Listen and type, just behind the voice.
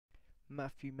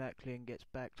Matthew Macklin gets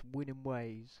back to winning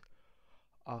ways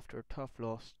after a tough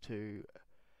loss to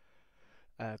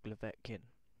Glavetkin.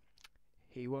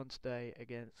 He won today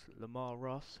against Lamar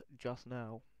Russ just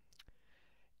now.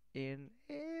 It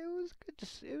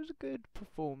was a good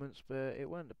performance, but it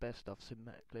weren't the best I've seen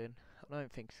Macklin. I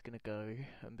don't think he's gonna go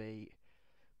and beat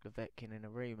Glavetkin in a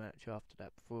rematch after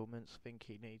that performance. I think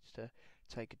he needs to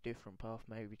take a different path,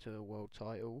 maybe to a world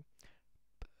title.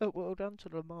 But well done to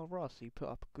Lamar Russ. He put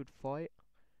up a good fight.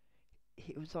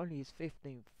 It was only his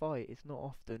 15th fight. It's not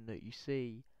often that you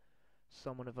see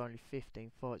someone of only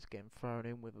 15 fights getting thrown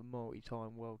in with a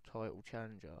multi-time world title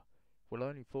challenger. Well,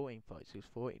 only 14 fights. He was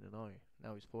 14-0.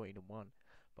 Now he's 14-1.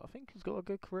 But I think he's got a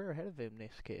good career ahead of him,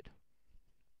 this kid.